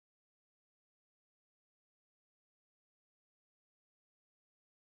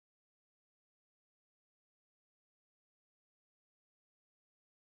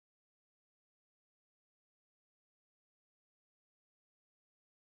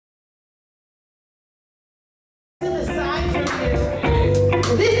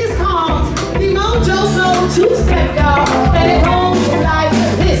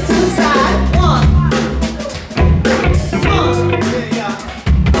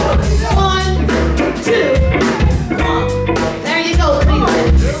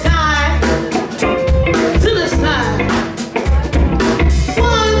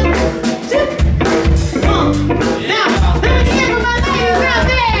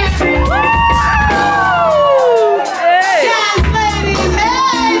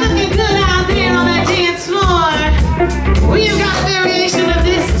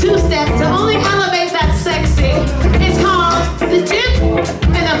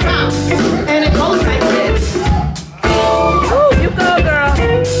And it goes like this. Ooh, you go, girl.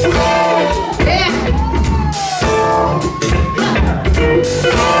 Yeah.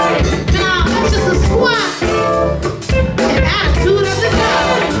 Now, that's just a squat. An attitude of the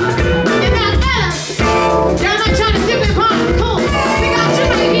dog. And that matter. Y'all not trying to dip it upon the cool. We got you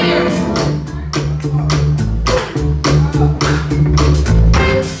right here.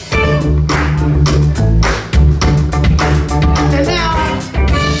 And now,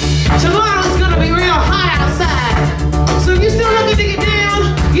 tomorrow's gonna be real hot outside. So if you're still looking to get down,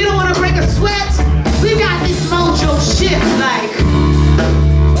 you don't want to break a sweat, we got this mojo shift like.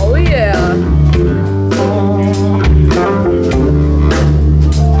 Oh, yeah.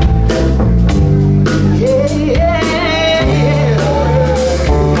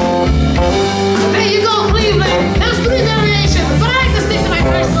 There you go, Cleveland. That's 3 variations, but I like to stick to my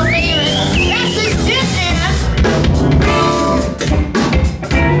personal favorite. That's this dip and.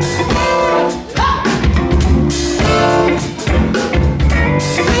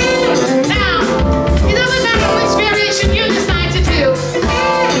 Now, it doesn't matter which variation you decide to do,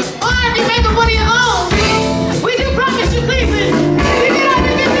 or if you make them one of your own. We do promise you, Cleveland. You get up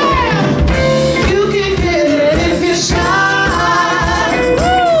and get down. You can get it if you shine.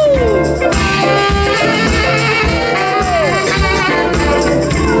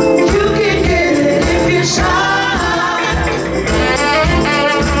 You can get it if you shine.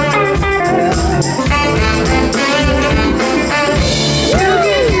 You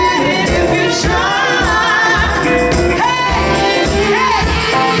can get it if you shine. Hey, hey.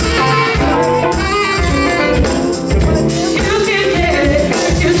 You can get it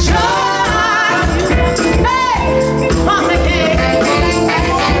if you try. Hey, Mama King.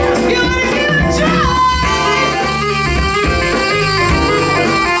 You wanna give it a try.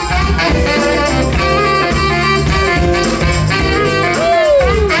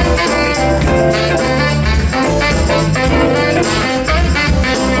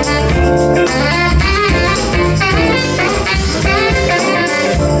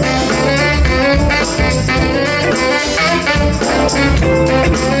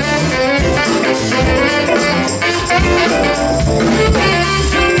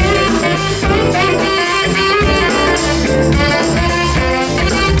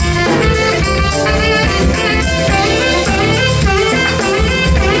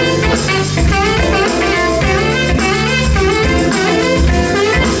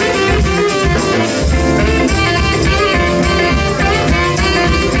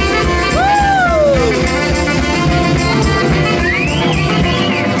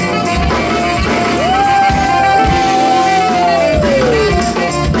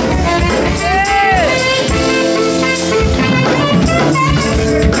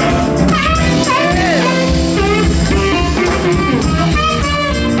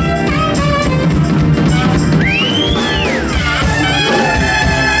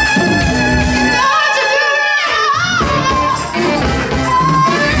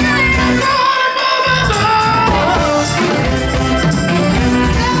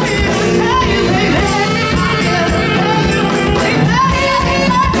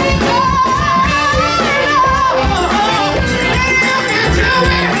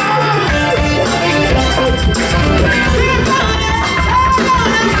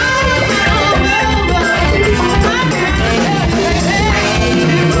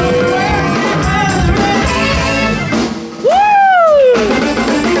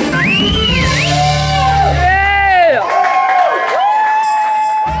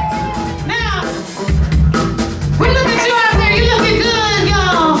 Now, we look at you out there, you looking good,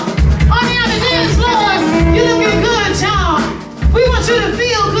 y'all. On the other dance floor, you looking good, y'all. We want you to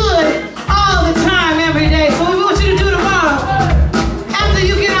feel good all the time, every day. So we want you to do tomorrow. After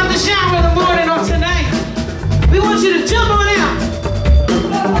you get out the shower in the morning or tonight, we want you to jump on out.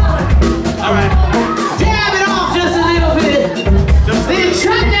 All right. Dab it off just a little bit. Then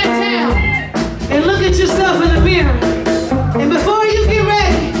trap that tail and look at yourself in the mirror. And before you get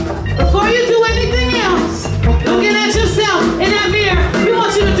ready, before you do anything else, looking at yourself in that mirror, we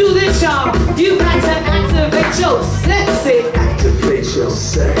want you to do this, y'all. You got to activate your sexy. Activate your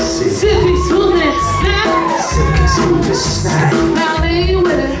sexy. Silky smoothness, snap. Silky smoothness, snap. Now lean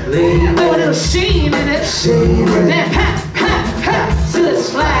with it. Lean Throw a with little it. sheen in it. Sheen in it. Then pat, pat, pat till it's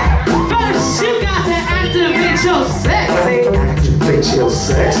flat. First, you got to activate your sexy. Activate your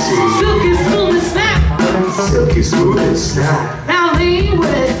sexy. Silky smoothness, snap. Silky smoothness, snap. Now lean with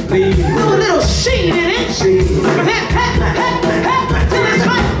it. Lean Throw a with it. little sheen in it. Sheen in it. Pat, pat, pat, pat till it's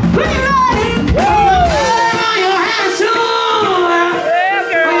flat. Bring it on. Put your hands to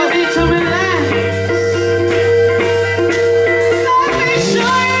relax. Let me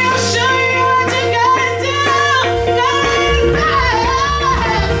show you.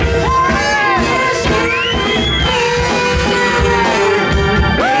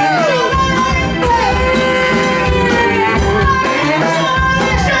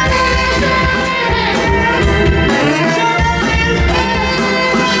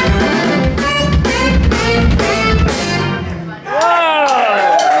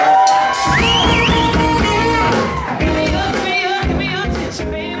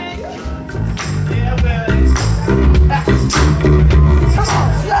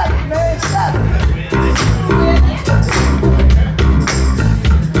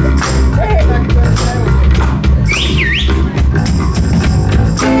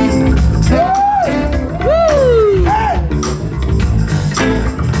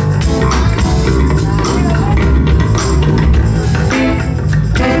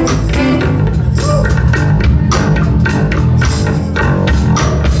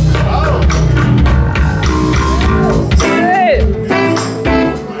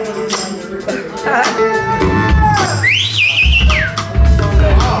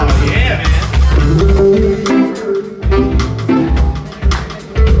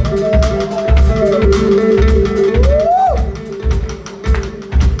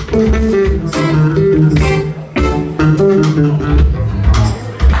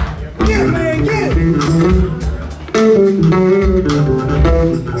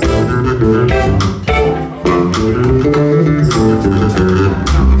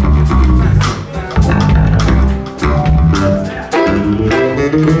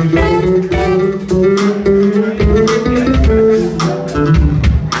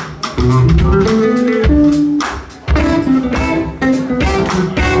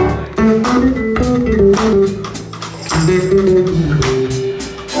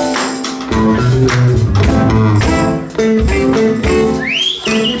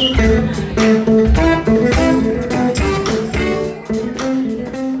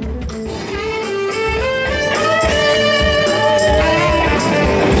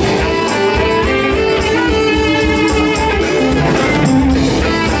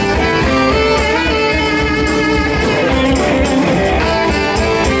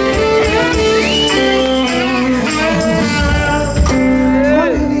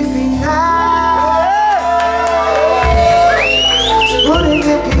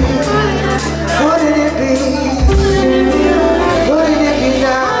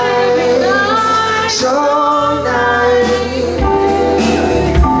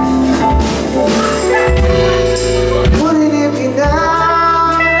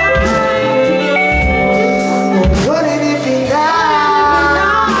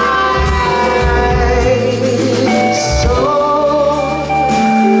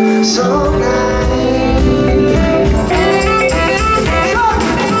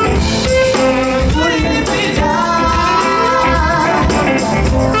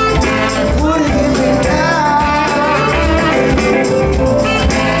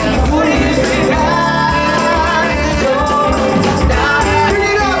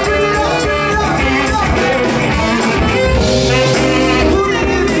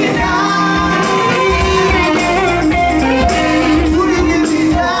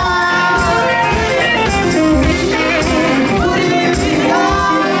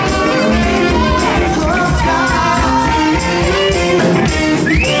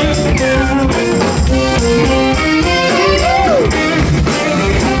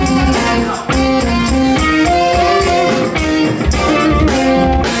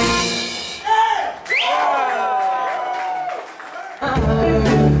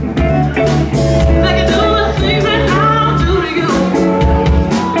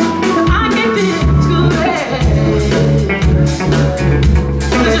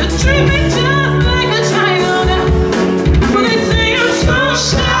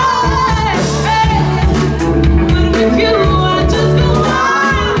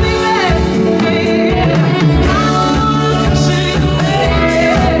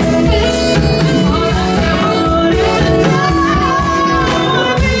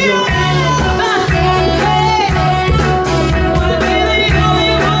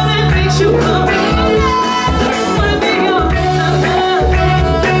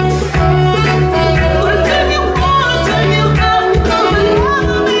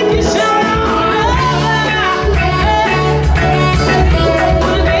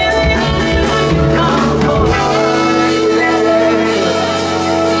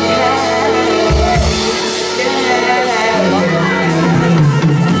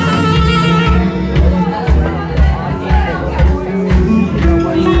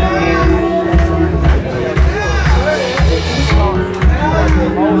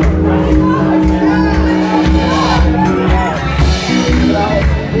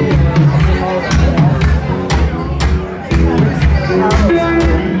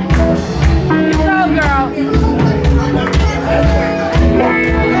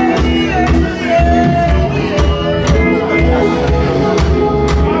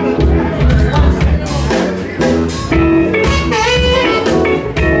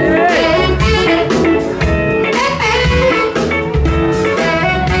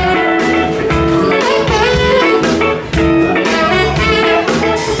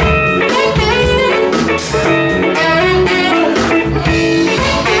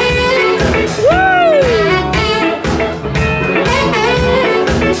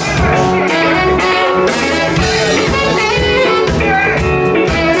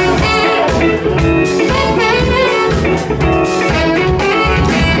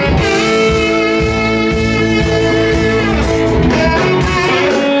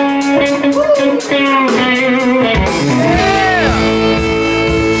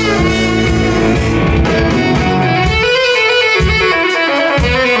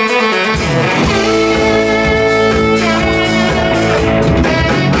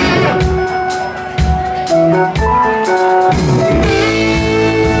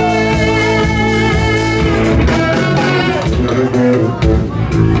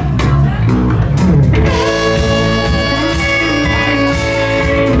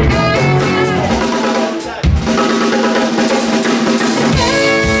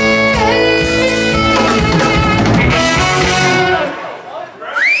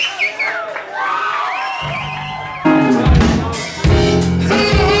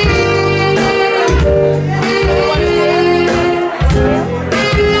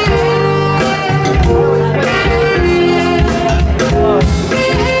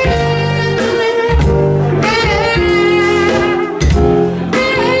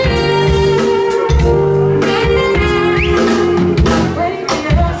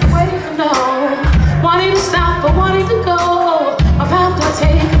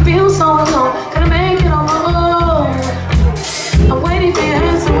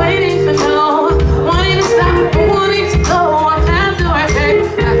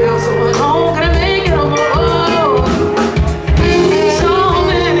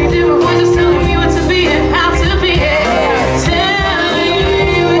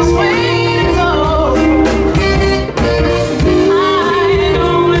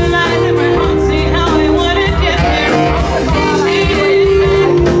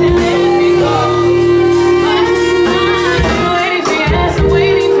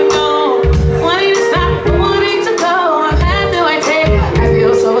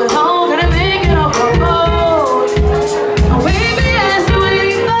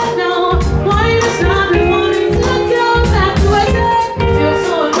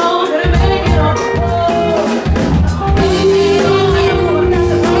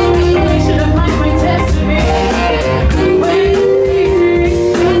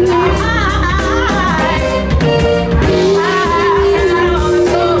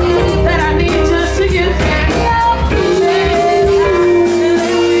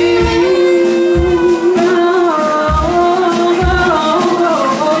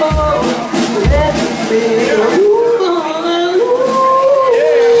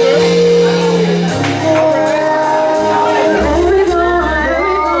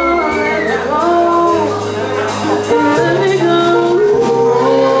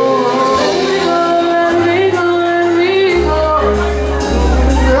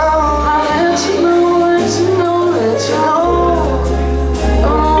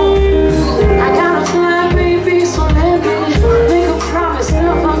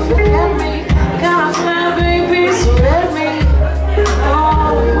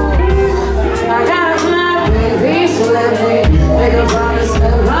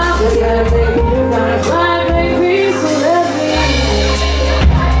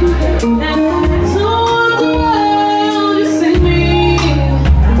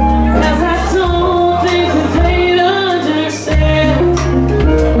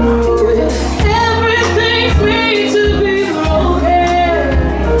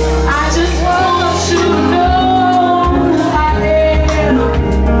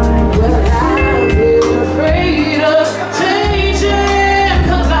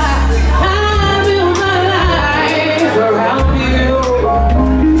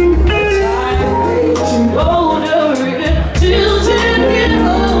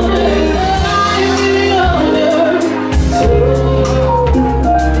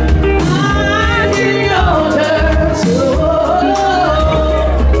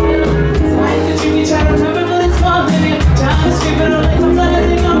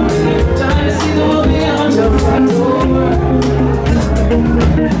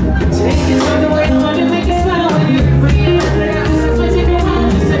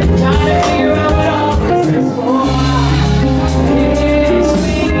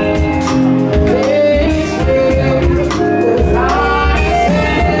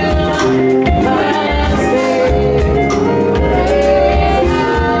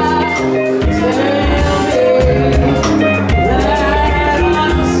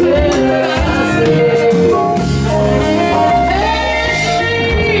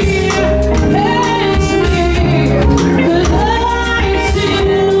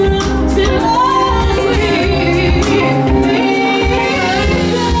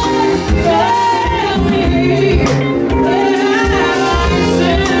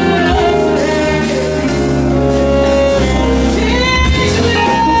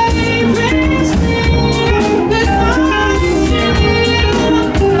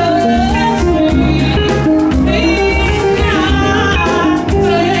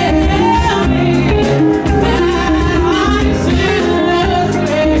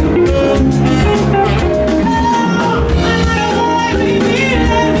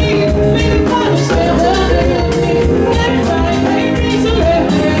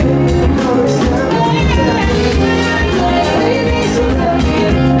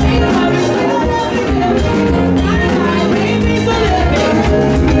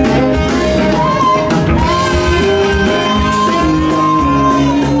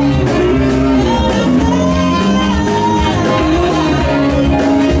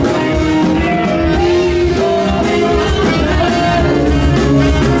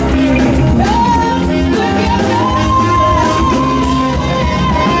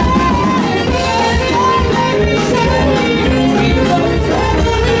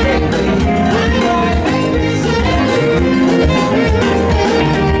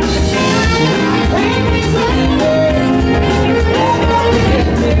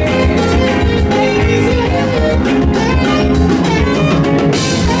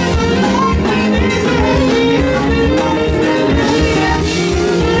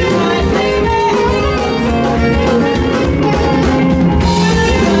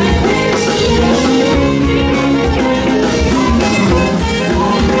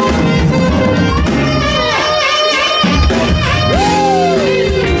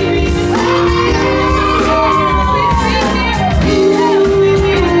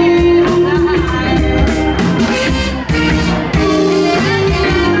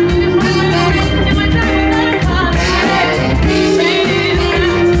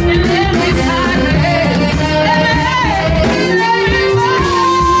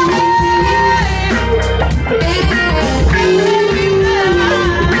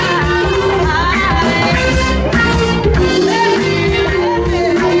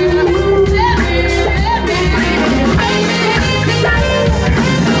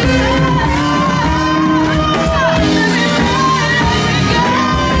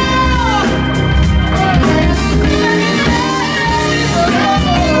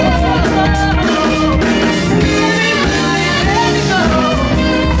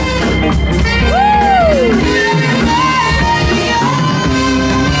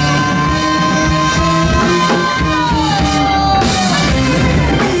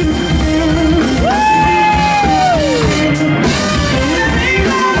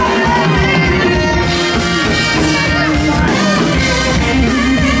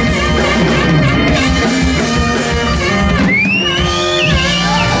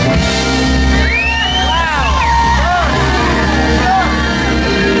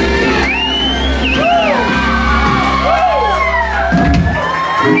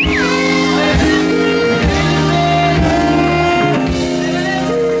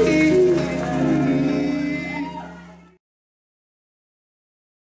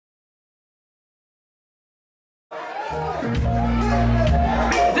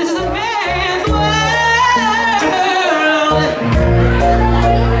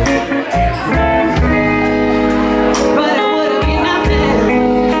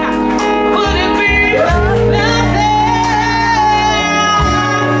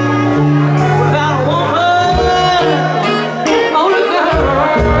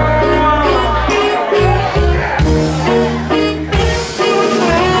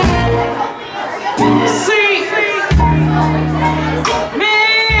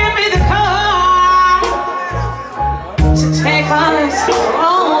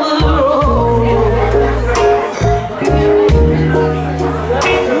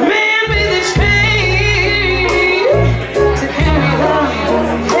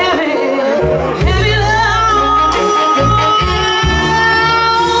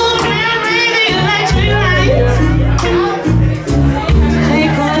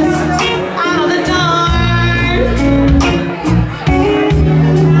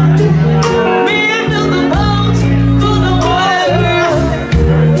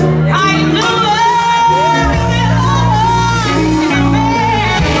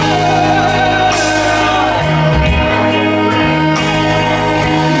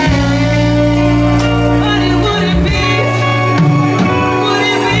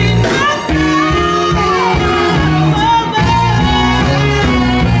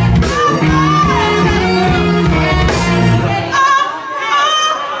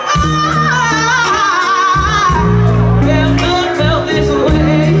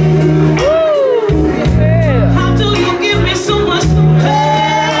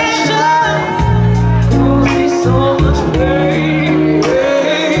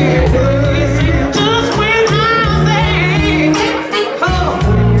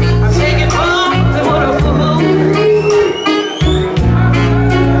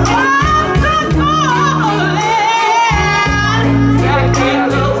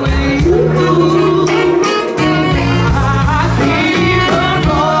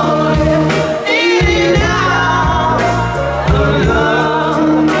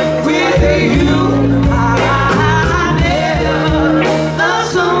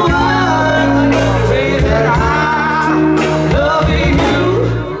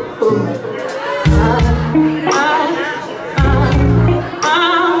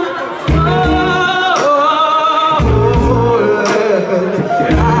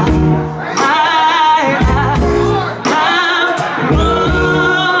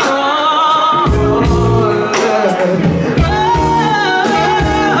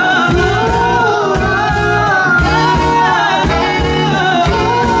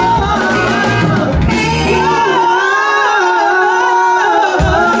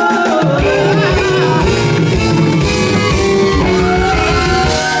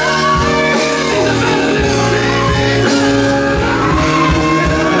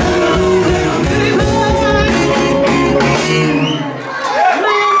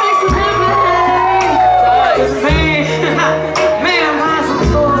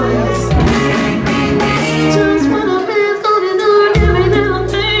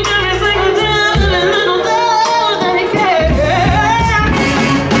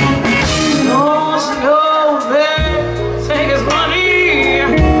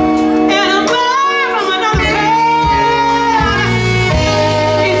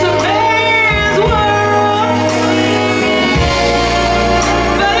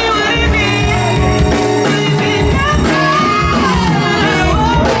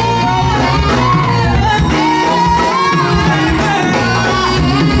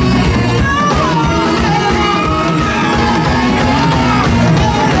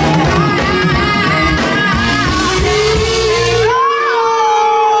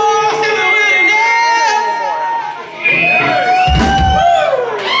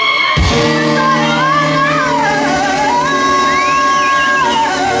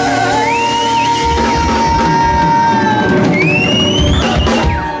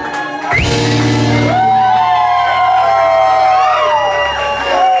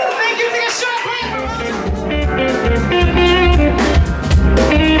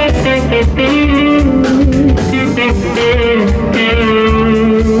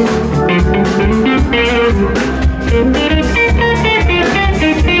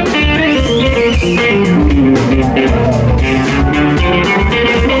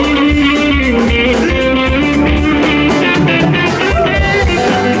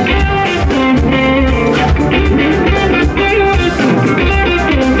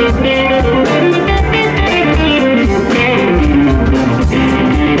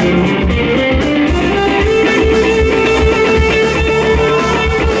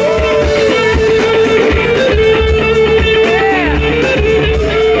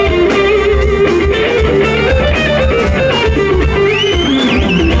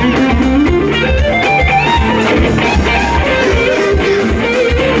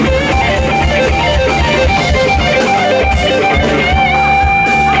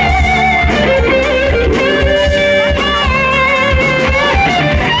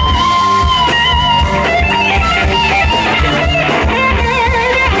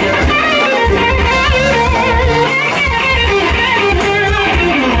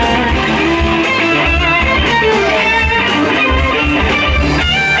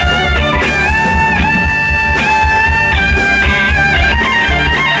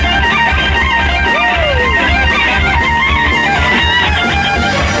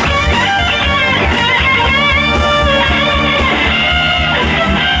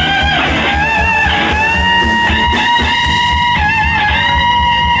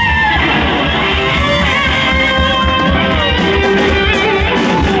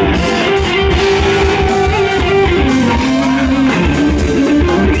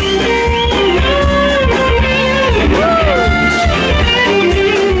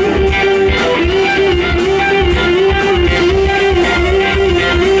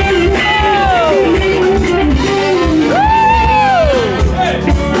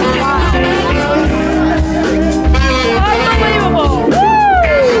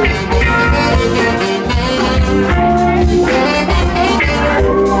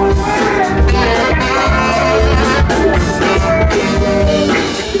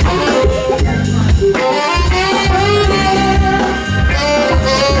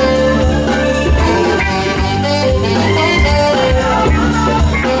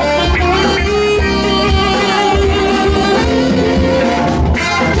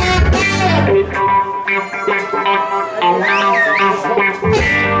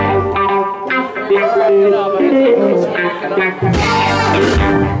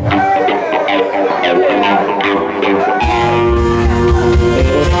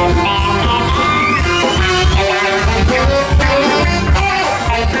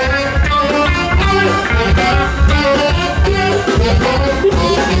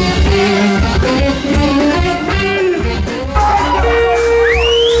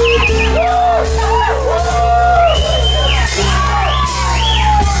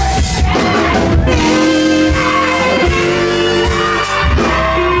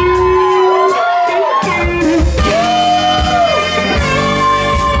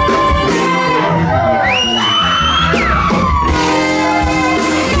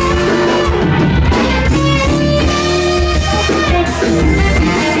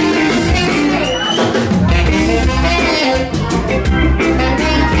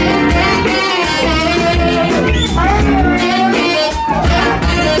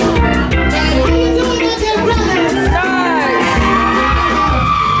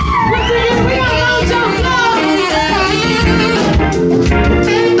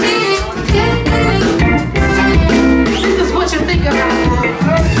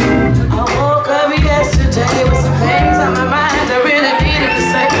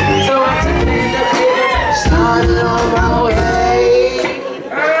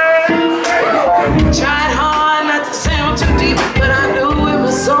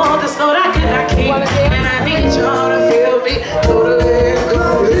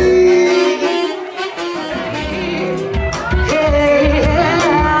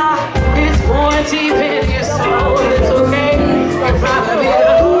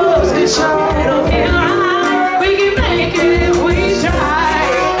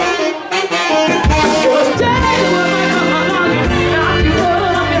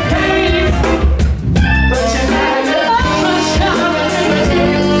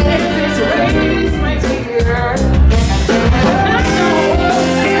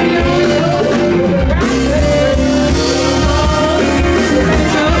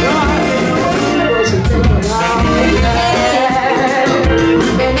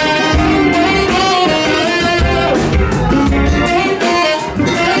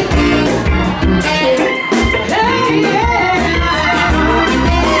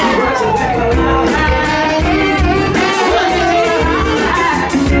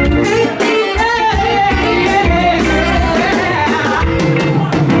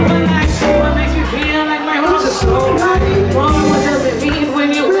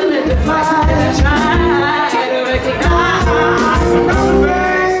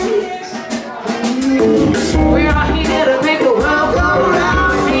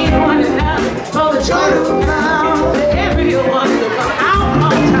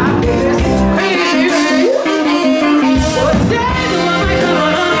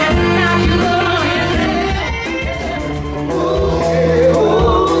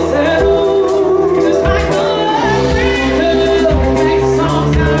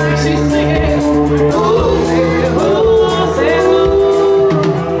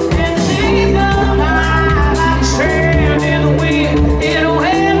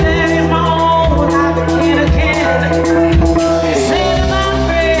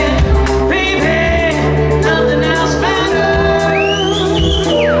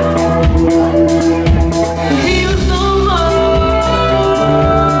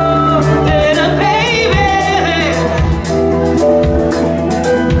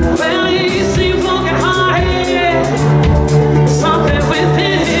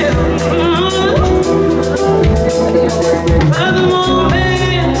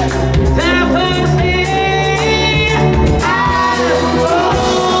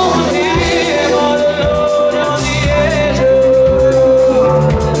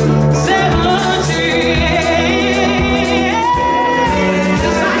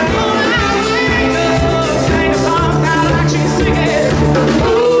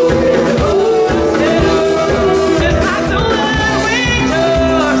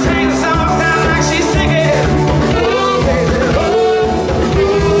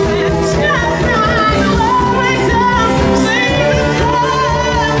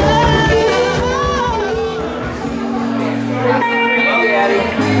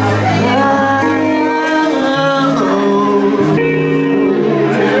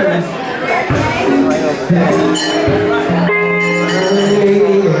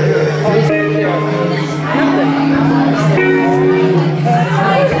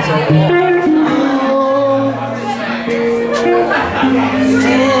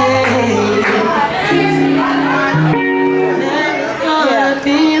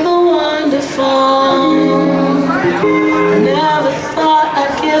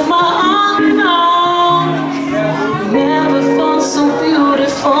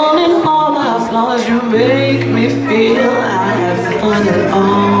 done it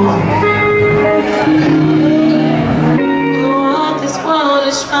all. What this world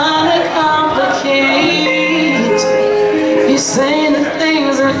is trying to complicate. You say the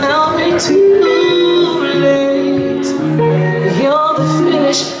things that help me too late. You're the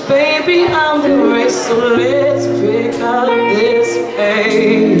finish, baby, I'm the race. So let's pick up this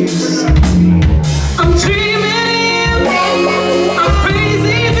pace. I'm dreaming of you, I'm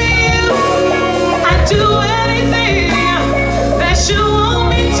crazy for you. I'd do anything that you want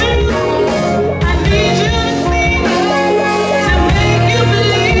me to. I need you to see, to make you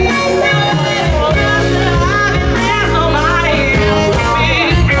believe that there's nobody else for me.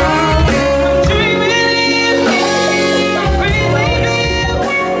 I'm dreaming of you, I'm crazy for you.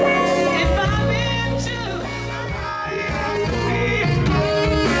 If I'm into somebody else for me,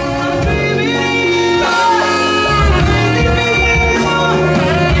 I'm dreaming of you.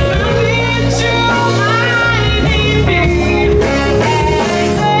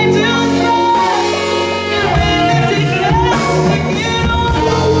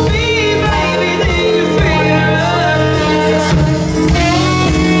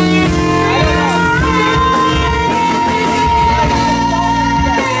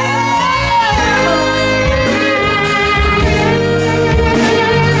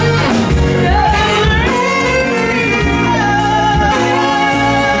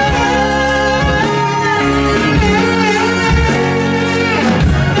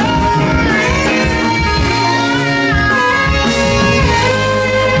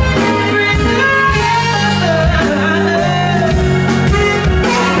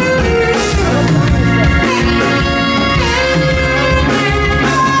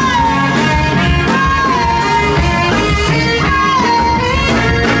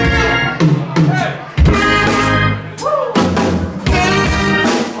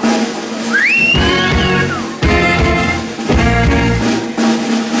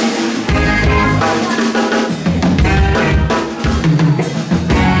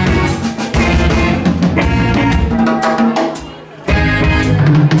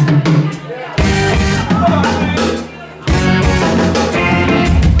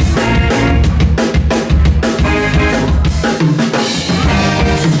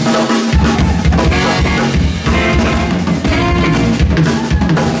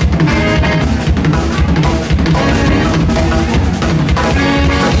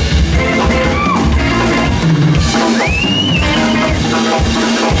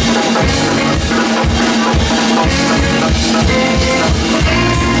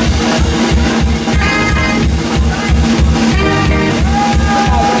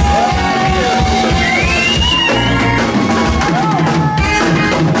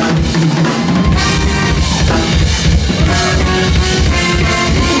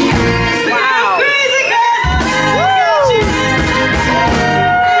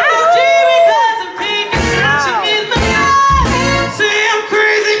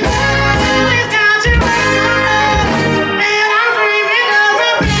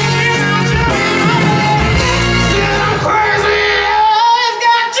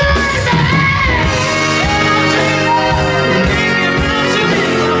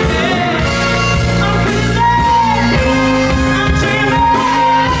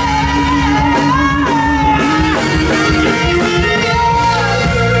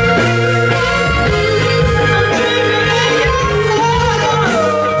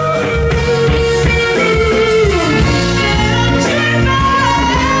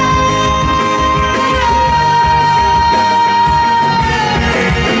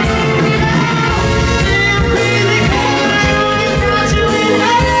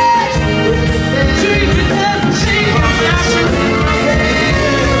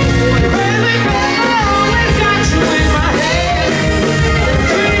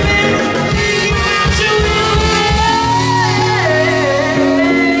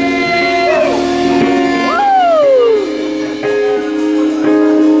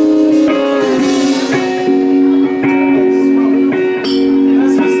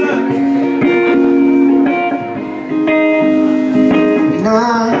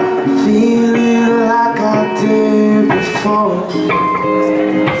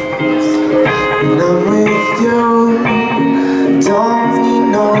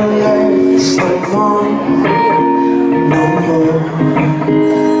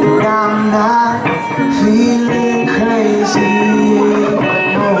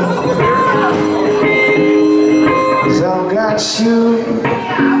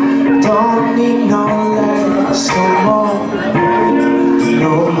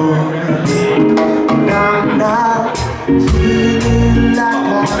 feeling like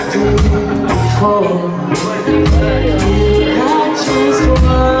I did before. You got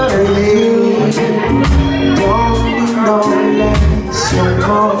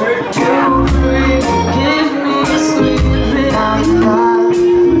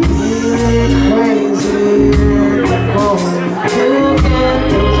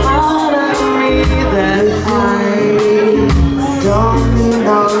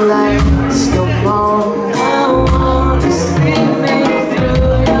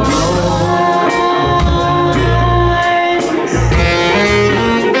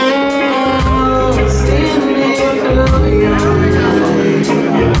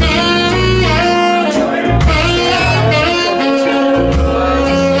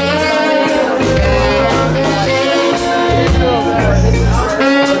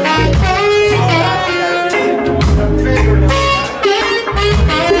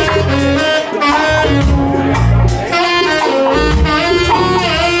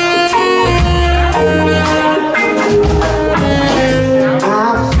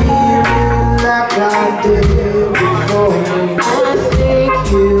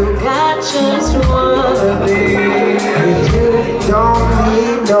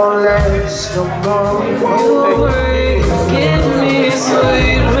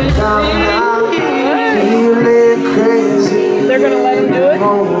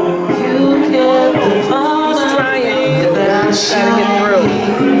Gotta get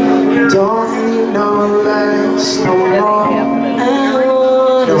through. Don't need no less, no more. I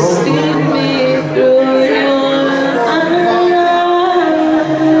wanna see me through your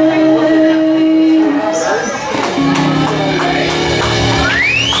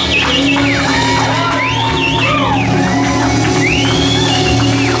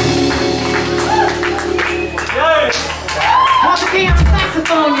Once again,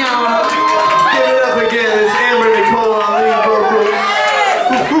 saxophone, y'all. Give it up again, it's Amber Nicole on lead vocals.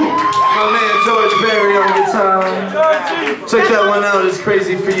 My man George Berry on guitar. Check that one out, it's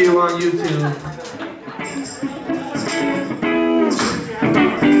Crazy For You on YouTube.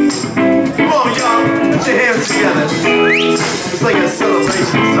 Come on, y'all, put your hands together. It's like a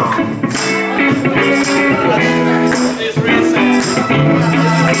celebration song. It's real simple.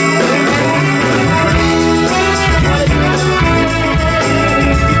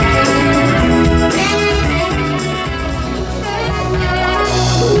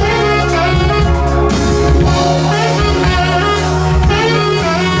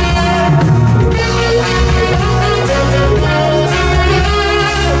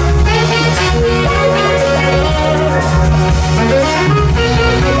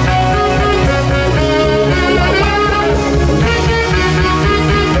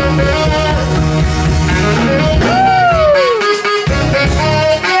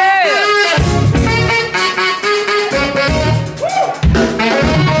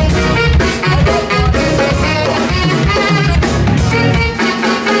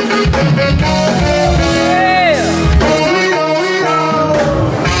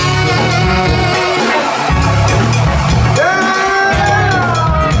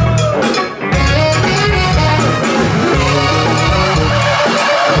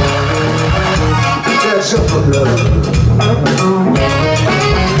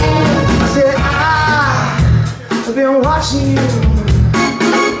 I said, I've been watching you